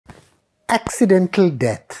Accidental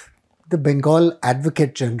death, the Bengal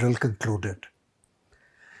Advocate General concluded.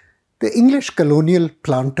 The English colonial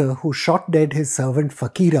planter who shot dead his servant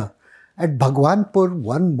Fakira at Bhagwanpur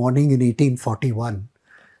one morning in 1841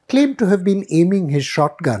 claimed to have been aiming his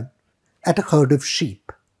shotgun at a herd of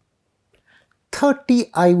sheep.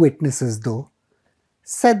 30 eyewitnesses, though,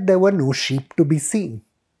 said there were no sheep to be seen.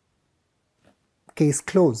 Case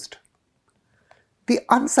closed. The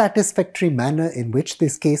unsatisfactory manner in which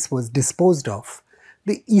this case was disposed of,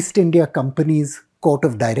 the East India Company's Court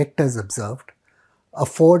of Directors observed,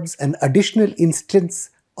 affords an additional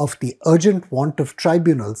instance of the urgent want of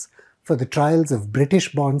tribunals for the trials of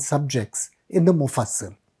British-born subjects in the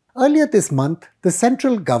Mufassal. Earlier this month, the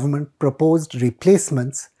central government proposed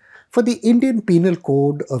replacements for the Indian Penal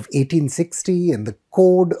Code of 1860 and the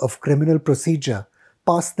Code of Criminal Procedure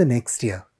passed the next year.